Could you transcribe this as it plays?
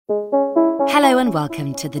Hello and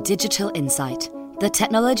welcome to The Digital Insight, the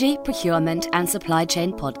technology, procurement and supply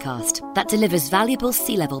chain podcast that delivers valuable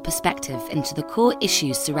C-level perspective into the core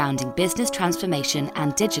issues surrounding business transformation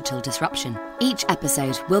and digital disruption. Each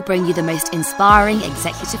episode will bring you the most inspiring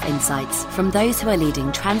executive insights from those who are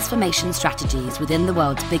leading transformation strategies within the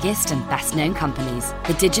world's biggest and best-known companies.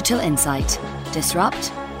 The Digital Insight.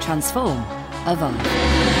 Disrupt, transform, evolve.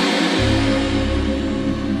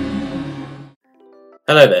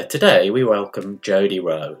 Hello there. Today we welcome Jody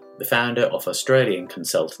Rowe, the founder of Australian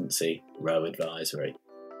consultancy Rowe Advisory.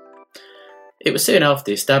 It was soon after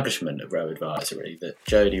the establishment of Rowe Advisory that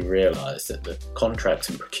Jody realised that the contracts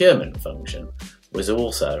and procurement function was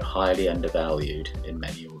also highly undervalued in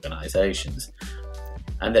many organisations,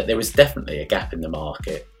 and that there was definitely a gap in the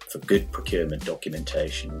market for good procurement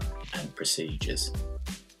documentation and procedures.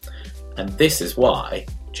 And this is why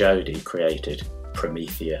Jody created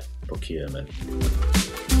Promitheia Procurement.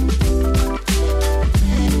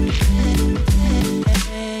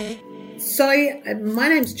 So, my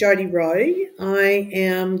name's Jody Rowe. I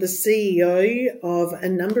am the CEO of a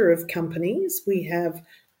number of companies. We have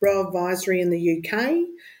Rowe Advisory in the UK,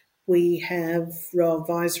 we have Rowe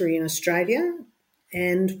Advisory in Australia,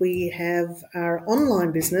 and we have our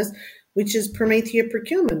online business, which is Promitheia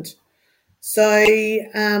Procurement. So,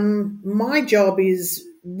 my job is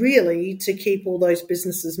really to keep all those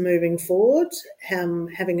businesses moving forward.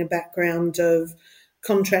 Having a background of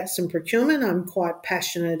contracts and procurement, I'm quite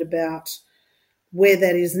passionate about where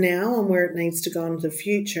that is now and where it needs to go into the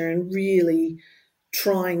future, and really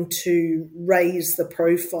trying to raise the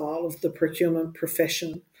profile of the procurement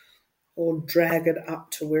profession or drag it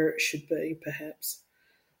up to where it should be, perhaps.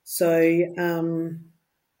 So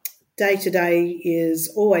day-to-day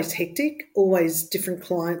is always hectic, always different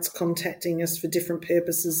clients contacting us for different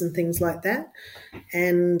purposes and things like that.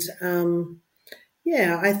 And,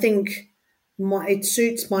 I think it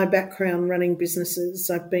suits my background running businesses.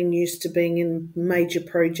 I've been used to being in major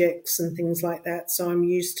projects and things like that, so I'm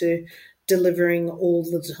used to delivering all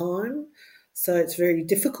the time. So it's very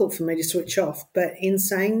difficult for me to switch off. But in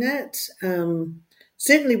saying that,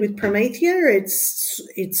 certainly with Promitheia,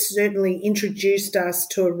 it's certainly introduced us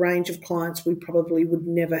to a range of clients we probably would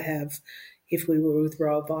never have if we were with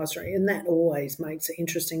Rowe Advisory, and that always makes it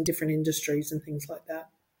interesting, different industries and things like that.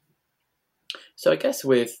 So I guess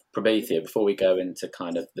with Promitheia, before we go into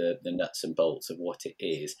kind of the nuts and bolts of what it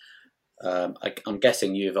is, I'm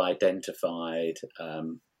guessing you've identified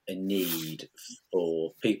a need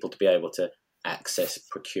for people to be able to access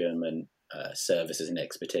procurement services and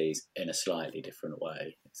expertise in a slightly different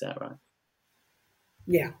way. Is that right?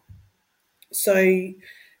 Yeah. So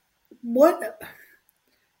what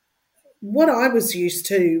I was used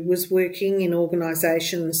to was working in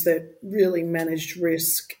organisations that really managed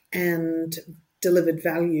risk and delivered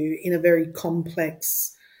value in a very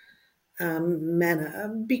complex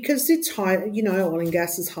manner, because it's high, oil and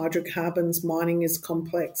gas is hydrocarbons, mining is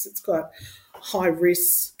complex, it's got high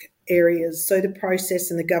risk areas. So the process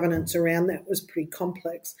and the governance around that was pretty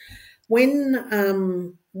complex. When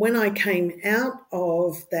I came out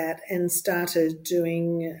of that and started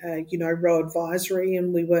doing, Rowe Advisory,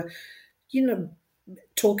 and we were,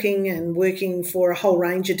 talking and working for a whole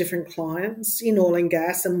range of different clients in oil and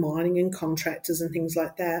gas and mining and contractors and things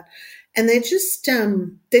like that, and they just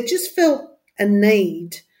felt a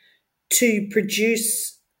need to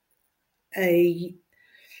produce a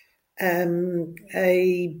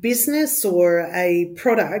business or a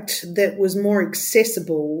product that was more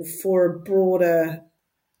accessible for a broader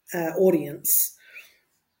audience.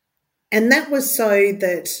 And that was so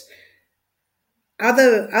that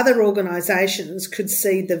other organisations could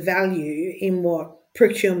see the value in what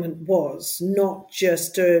procurement was, not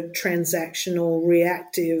just a transactional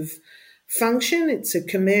reactive function. It's a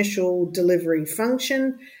commercial delivery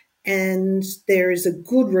function, and there is a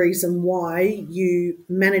good reason why you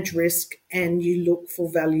manage risk and you look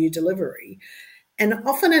for value delivery. And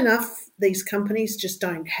often enough, these companies just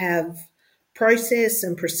don't have process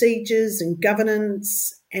and procedures and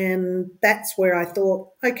governance, and that's where I thought,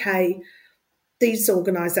 okay, these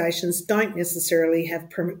organisations don't necessarily have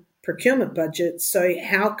procurement budgets, so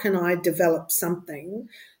how can I develop something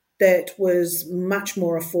that was much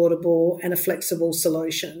more affordable and a flexible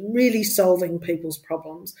solution, really solving people's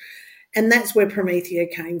problems? And that's where Promitheia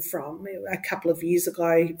came from. A couple of years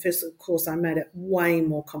ago, first, of course, I made it way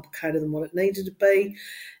more complicated than what it needed to be,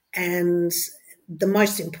 and the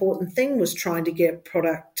most important thing was trying to get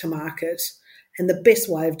product to market, and the best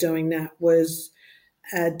way of doing that was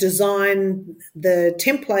design the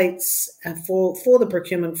templates for the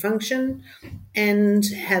procurement function and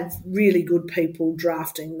have really good people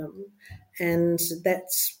drafting them. And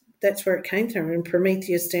that's that's where it came from. And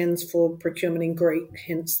Promitheia stands for procurement in Greek,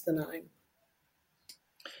 hence the name.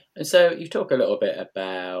 And so you talk a little bit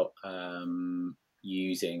about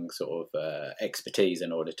using sort of expertise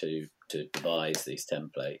in order to devise these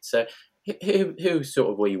templates. So who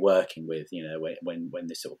sort of were you working with? When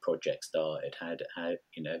this sort of project started, how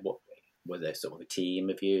what was there sort of a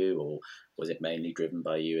team of you, or was it mainly driven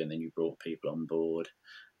by you, and then you brought people on board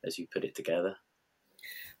as you put it together?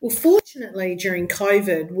 Well, fortunately, during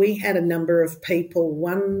COVID, we had a number of people,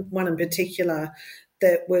 one in particular,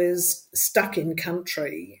 that was stuck in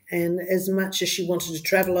country. And as much as she wanted to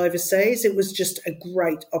travel overseas, it was just a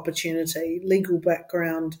great opportunity, legal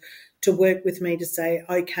background, to work with me to say,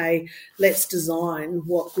 okay, let's design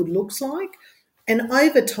what good looks like. And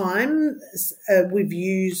over time, we've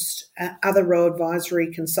used other Rowe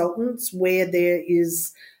Advisory consultants where there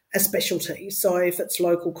is a specialty. So if it's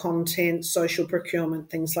local content, social procurement,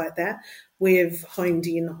 things like that, we've honed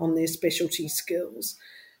in on their specialty skills.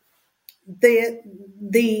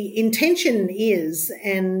 The intention is,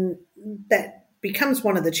 and that becomes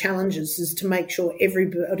one of the challenges, is to make sure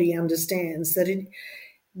everybody understands that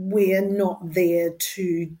we're not there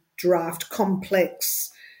to draft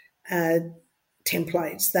complex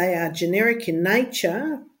templates. They are generic in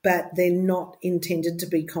nature, but they're not intended to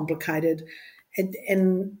be complicated.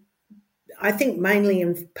 And I think mainly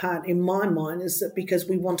in part in my mind is that because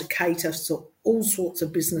we want to cater to all sorts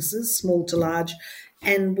of businesses, small to large,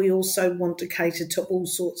 and we also want to cater to all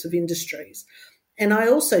sorts of industries. And I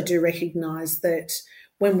also do recognise that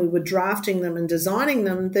when we were drafting them and designing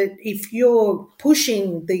them, that if you're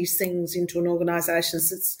pushing these things into an organisation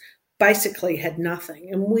that's basically had nothing,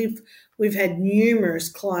 and we've had numerous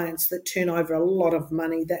clients that turn over a lot of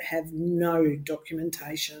money that have no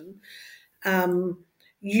documentation,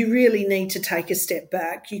 you really need to take a step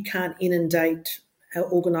back. You can't inundate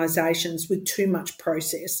organisations with too much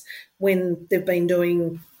process when they've been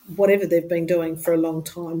doing whatever they've been doing for a long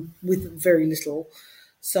time with very little.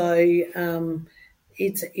 So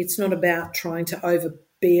it's not about trying to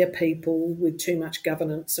overbear people with too much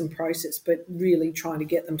governance and process, but really trying to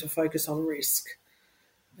get them to focus on risk.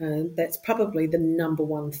 That's probably the number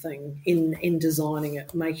one thing in designing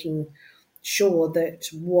it, making sure that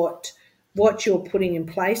what you're putting in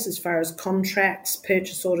place as far as contracts,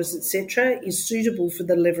 purchase orders, etc., is suitable for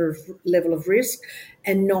the level of risk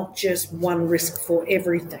and not just one risk for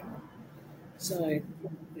everything. So,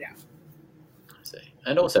 yeah. I see.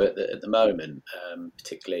 And also at the moment,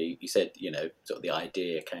 particularly, you said, sort of the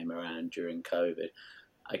idea came around during COVID.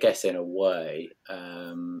 I guess in a way,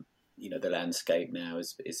 the landscape now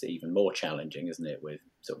is even more challenging, isn't it, with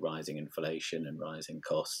sort of rising inflation and rising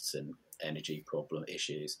costs and energy problem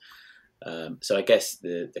issues. So I guess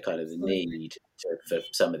the kind of the need for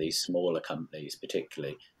some of these smaller companies,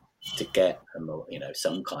 particularly, to get a more,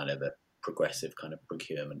 some kind of a progressive kind of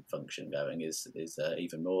procurement function going is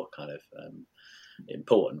even more kind of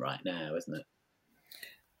important right now, isn't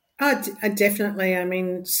it? Definitely. I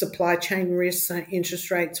mean, supply chain risks,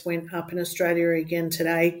 interest rates went up in Australia again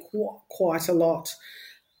today quite a lot.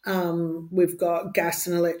 We've got gas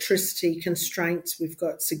and electricity constraints. We've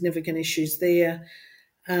got significant issues there.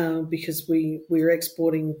 Because we're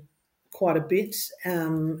exporting quite a bit,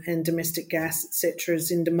 and domestic gas, etc.,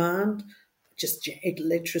 is in demand, just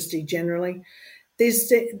electricity generally.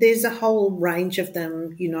 There's a whole range of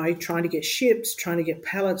them, trying to get ships, trying to get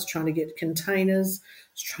pallets, trying to get containers,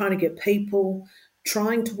 trying to get people,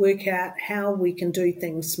 trying to work out how we can do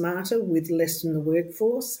things smarter with less in the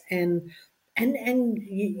workforce. And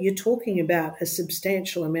you're talking about a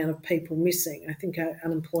substantial amount of people missing. I think our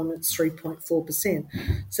unemployment's 3.4%.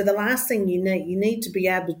 So the last thing you need to be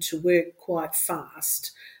able to work quite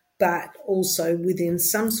fast, but also within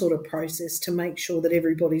some sort of process to make sure that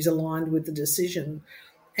everybody's aligned with the decision.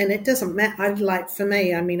 And it doesn't matter. For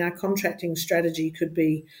me, I mean, our contracting strategy could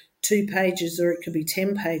be 2 pages or it could be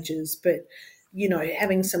 10 pages, but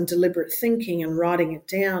having some deliberate thinking and writing it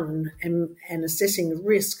down and assessing the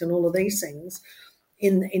risk and all of these things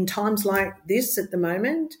in times like this at the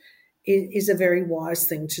moment is a very wise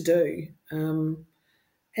thing to do.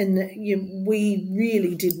 We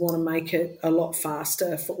really did want to make it a lot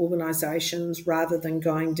faster for organisations rather than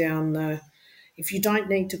going down if you don't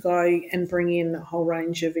need to go and bring in a whole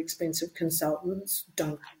range of expensive consultants,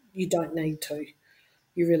 you don't need to.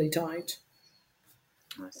 You really don't.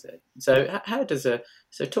 I see. So how does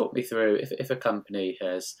talk me through if a company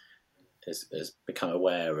has become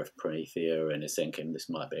aware of Promitheia and is thinking this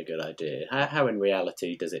might be a good idea, how in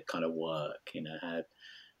reality does it kind of work? How,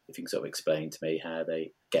 if you can sort of explain to me how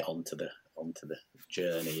they get onto the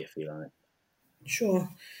journey, if you like. Sure.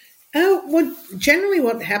 Generally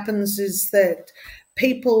what happens is that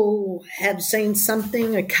people have seen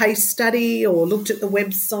something, a case study, or looked at the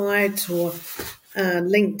website or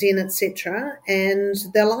LinkedIn, etc., and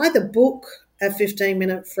they'll either book a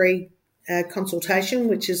 15-minute free consultation,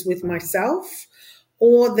 which is with myself,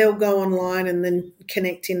 or they'll go online and then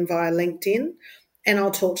connect in via LinkedIn, and I'll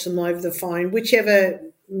talk to them over the phone. Whichever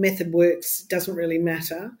method works, doesn't really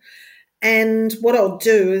matter. And what I'll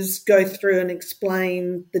do is go through and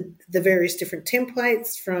explain the various different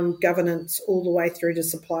templates, from governance all the way through to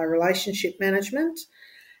supplier relationship management.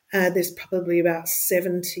 There's probably about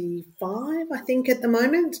 75, I think, at the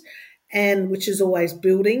moment, and which is always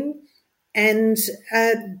building. And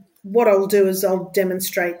what I'll do is I'll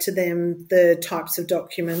demonstrate to them the types of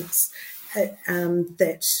documents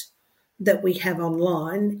that we have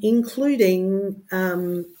online, including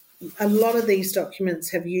a lot of these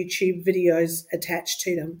documents have YouTube videos attached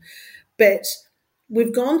to them. But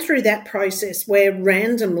we've gone through that process where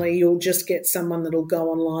randomly you'll just get someone that'll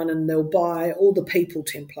go online and they'll buy all the people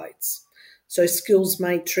templates. So skills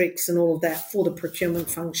matrix and all of that for the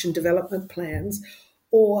procurement function development plans.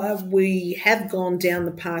 Or we have gone down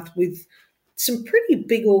the path with some pretty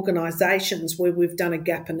big organisations where we've done a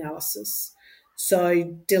gap analysis.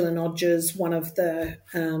 So Dylan Odgers, one of the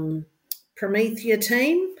Promitheia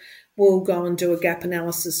team, will go and do a gap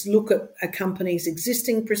analysis, look at a company's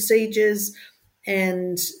existing procedures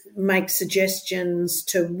and make suggestions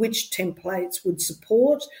to which templates would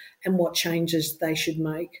support and what changes they should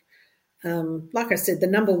make. Like I said, the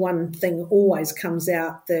number one thing always comes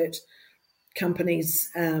out that companies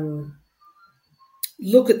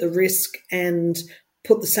look at the risk and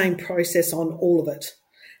put the same process on all of it.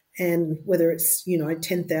 And whether it's,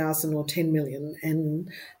 10,000 or 10 million, and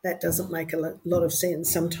that doesn't make a lot of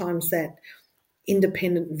sense. Sometimes that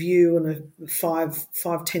independent view and a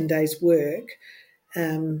 10 days work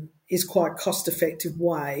is quite cost-effective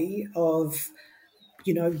way of,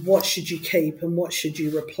 what should you keep and what should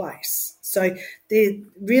you replace. So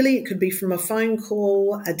it could be from a phone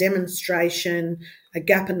call, a demonstration, a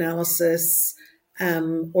gap analysis,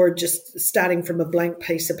 or just starting from a blank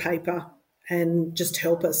piece of paper and just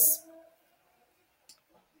help us.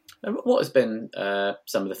 And what has been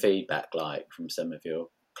some of the feedback like from some of your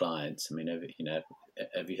clients? I mean, have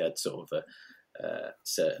you had sort of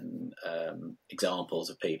certain examples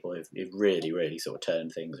of people who've really, really sort of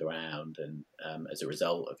turned things around and as a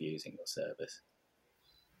result of using your service?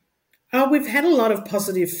 We've had a lot of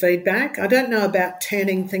positive feedback. I don't know about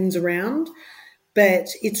turning things around, but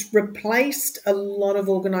it's replaced a lot of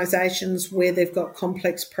organisations where they've got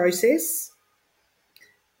complex process.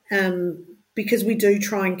 Because we do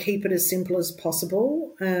try and keep it as simple as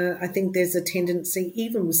possible. I think there's a tendency,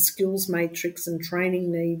 even with skills matrix and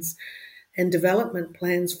training needs and development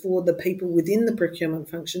plans for the people within the procurement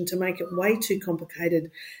function, to make it way too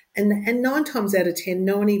complicated. And 9 times out of 10,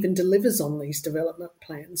 no one even delivers on these development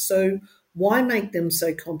plans. So why make them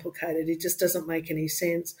so complicated? It just doesn't make any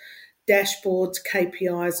sense. Dashboards,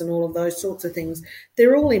 KPIs and all of those sorts of things,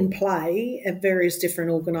 they're all in play at various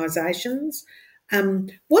different organisations.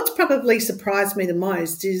 What's probably surprised me the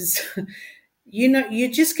most is,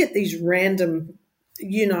 you just get these random,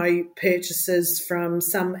 purchases from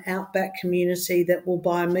some outback community that will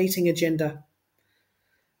buy a meeting agenda.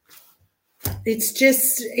 It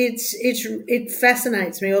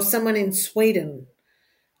fascinates me. Or someone in Sweden.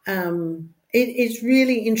 It's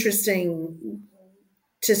really interesting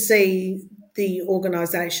to see the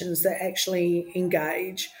organisations that actually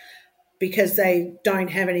engage, because they don't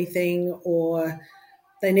have anything or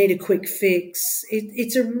they need a quick fix.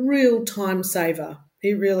 It's a real time saver.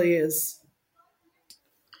 It really is.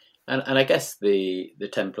 And I guess the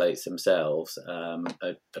templates themselves are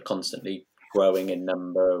constantly growing in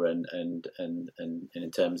number and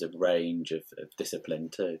in terms of range of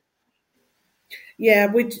discipline too.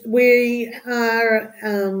 Yeah, we are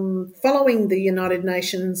following the United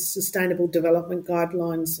Nations Sustainable Development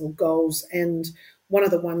Guidelines or goals, and one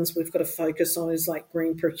of the ones we've got to focus on is like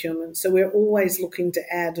green procurement. So we're always looking to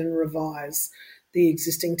add and revise the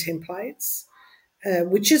existing templates,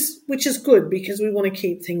 which is good, because we want to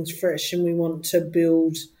keep things fresh and we want to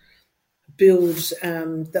build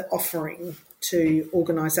the offering to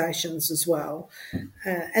organisations as well.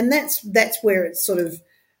 And that's where it's sort of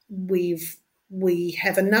we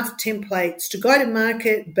have enough templates to go to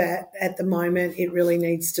market, but at the moment it really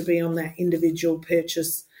needs to be on that individual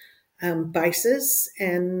purchase basis.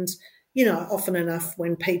 And, often enough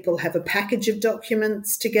when people have a package of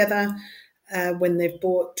documents together, when they've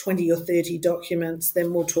bought 20 or 30 documents,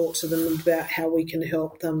 then we'll talk to them about how we can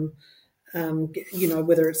help them,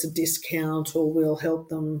 whether it's a discount or we'll help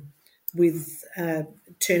them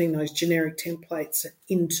turning those generic templates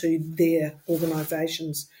into their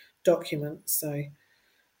organisation's documents. So,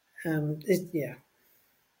 yeah.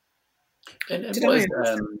 And Did what I is,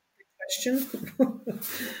 answer the question?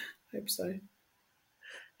 I hope so.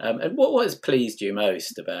 and what has pleased you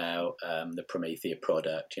most about the Promitheia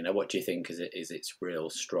product? What do you think is its real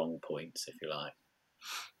strong points, if you like?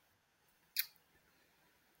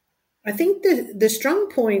 I think the strong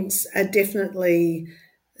points are definitely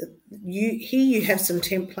you have some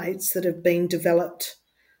templates that have been developed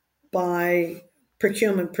by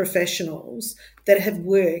procurement professionals that have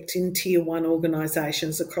worked in tier one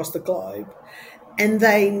organisations across the globe, and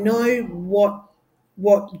they know what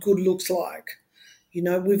good looks like.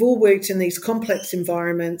 We've all worked in these complex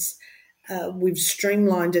environments. We've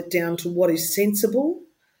streamlined it down to what is sensible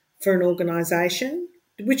for an organisation,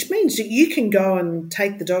 which means that you can go and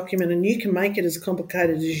take the document and you can make it as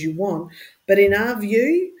complicated as you want. But in our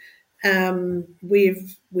view,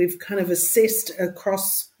 we've kind of assessed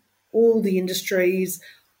across all the industries,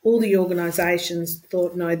 all the organisations,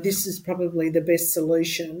 thought, no, this is probably the best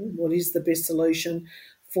solution. What is the best solution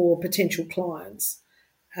for potential clients?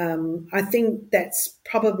 I think that's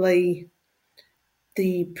probably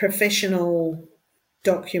the professional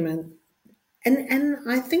document. And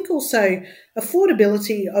I think also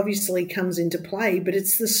affordability obviously comes into play, but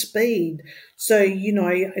it's the speed. So,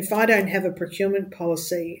 if I don't have a procurement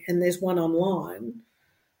policy and there's one online,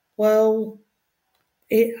 well,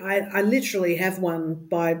 I literally have one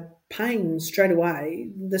by paying straight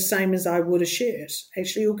away the same as I would a shirt.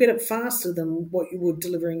 Actually, you'll get it faster than what you would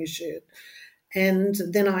delivering a shirt. And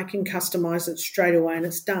then I can customise it straight away and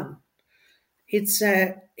it's done. It's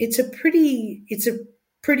a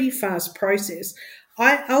pretty fast process.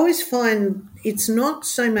 I always find it's not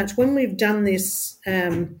so much when we've done this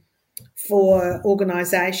for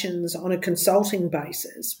organisations on a consulting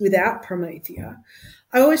basis without Promitheia.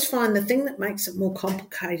 I always find the thing that makes it more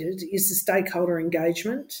complicated is the stakeholder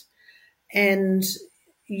engagement, and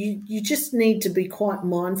you just need to be quite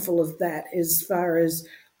mindful of that as far as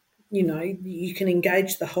you can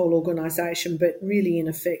engage the whole organisation, but really, in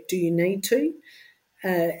effect, do you need to?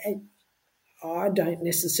 I don't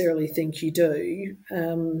necessarily think you do.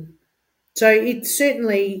 So it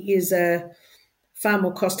certainly is a far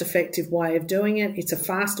more cost-effective way of doing it. It's a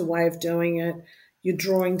faster way of doing it. You're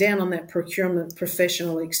drawing down on that procurement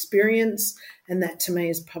professional experience, and that to me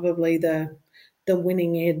is probably the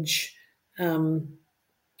winning edge.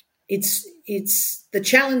 It's the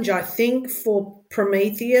challenge, I think, for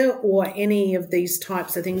Promitheia or any of these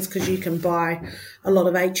types of things, because you can buy a lot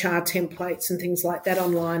of HR templates and things like that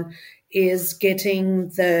online, is getting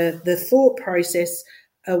the thought process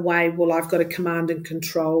away. Well, I've got to command and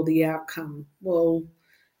control the outcome. Well,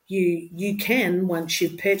 you can once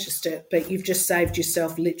you've purchased it, but you've just saved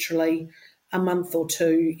yourself literally a month or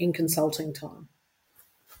two in consulting time.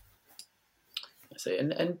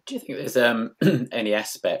 And do you think there's any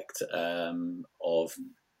aspect of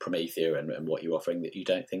Promitheia and what you're offering that you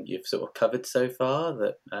don't think you've sort of covered so far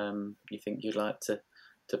that you think you'd like to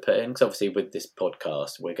put in? Because obviously with this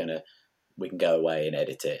podcast, we can go away and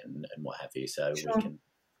edit it and what have you. So sure. We can,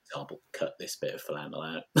 for example, cut this bit of flannel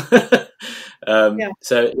out. Yeah.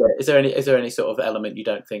 So is there any sort of element you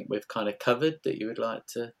don't think we've kind of covered that you'd like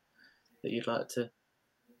to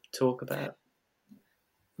talk about?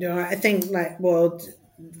 No, I think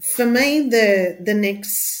for me the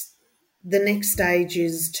next stage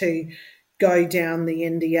is to go down the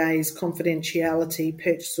NDAs, confidentiality,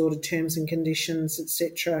 purchase order terms and conditions,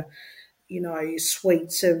 etc.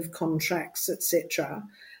 Suites of contracts, etc.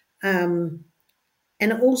 And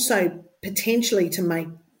also potentially to make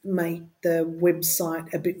the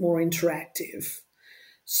website a bit more interactive,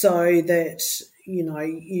 so that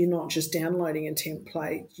you're not just downloading a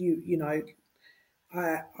template.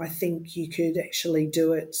 I think you could actually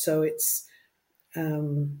do it so it's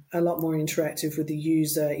a lot more interactive with the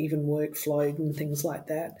user, even workflow and things like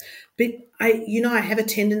that. But I have a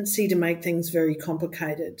tendency to make things very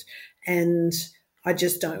complicated, and I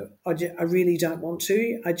just don't. I really don't want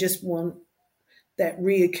to. I just want that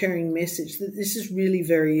reoccurring message that this is really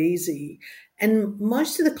very easy. And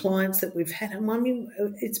most of the clients that we've had,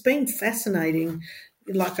 it's been fascinating.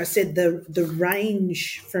 Like I said, the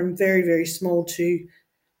range from very, very small to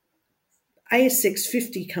ASX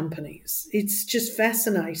 50 companies. It's just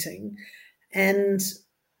fascinating. And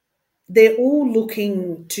they're all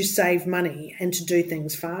looking to save money and to do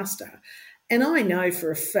things faster. And I know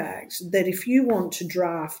for a fact that if you want to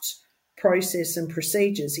draft process and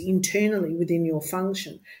procedures internally within your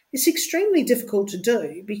function, it's extremely difficult to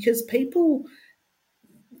do because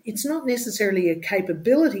it's not necessarily a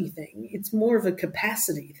capability thing, it's more of a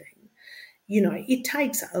capacity thing. it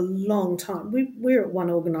takes a long time. We're at one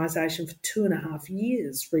organisation for 2.5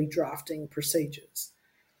 years redrafting procedures.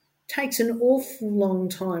 It takes an awful long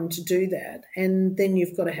time to do that. And then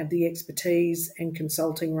you've got to have the expertise and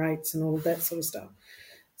consulting rates and all of that sort of stuff.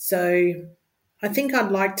 So I think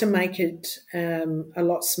I'd like to make it a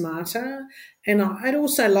lot smarter. And I'd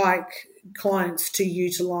also like clients to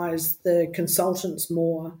utilise the consultants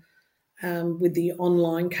more with the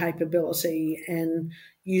online capability and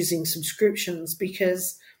using subscriptions,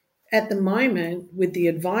 because at the moment with the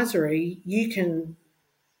advisory,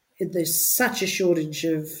 there's such a shortage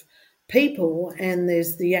of people and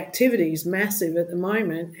there's the activities massive at the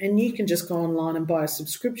moment, and you can just go online and buy a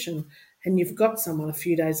subscription and you've got someone a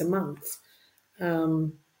few days a month.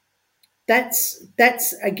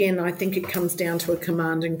 That's again, I think it comes down to a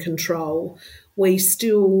command and control. We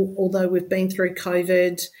still, although we've been through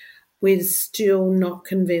COVID, we're still not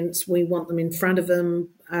convinced we want them in front of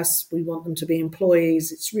us. We want them to be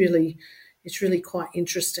employees. It's really quite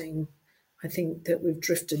interesting. I think that we've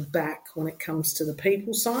drifted back when it comes to the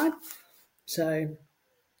people side. So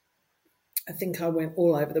I think I went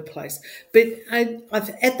all over the place. But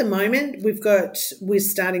at the moment, we're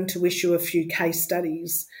starting to issue a few case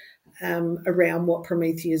studies around what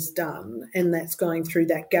Promitheia's done, and that's going through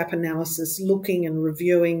that gap analysis, looking and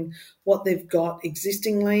reviewing what they've got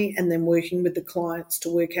existingly, and then working with the clients to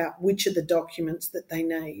work out which are the documents that they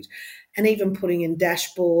need, and even putting in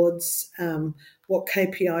dashboards, what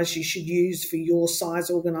KPIs you should use for your size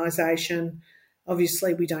organisation.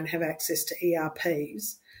 Obviously, we don't have access to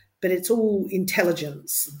ERPs, but it's all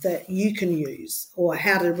intelligence that you can use, or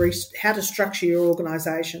how to structure your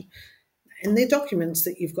organisation. And they're documents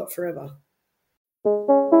that you've got forever.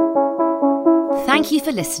 Thank you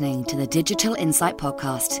for listening to the Digital Insight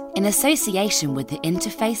Podcast in association with the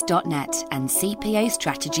Interface.net and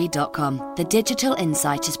CPOstrategy.com. The Digital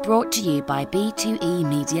Insight is brought to you by B2E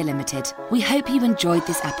Media Limited. We hope you enjoyed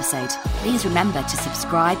this episode. Please remember to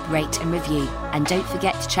subscribe, rate and review. And don't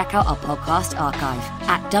forget to check out our podcast archive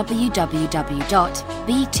at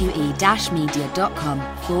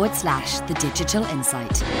www.b2e-media.com/The Digital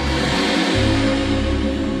Insight.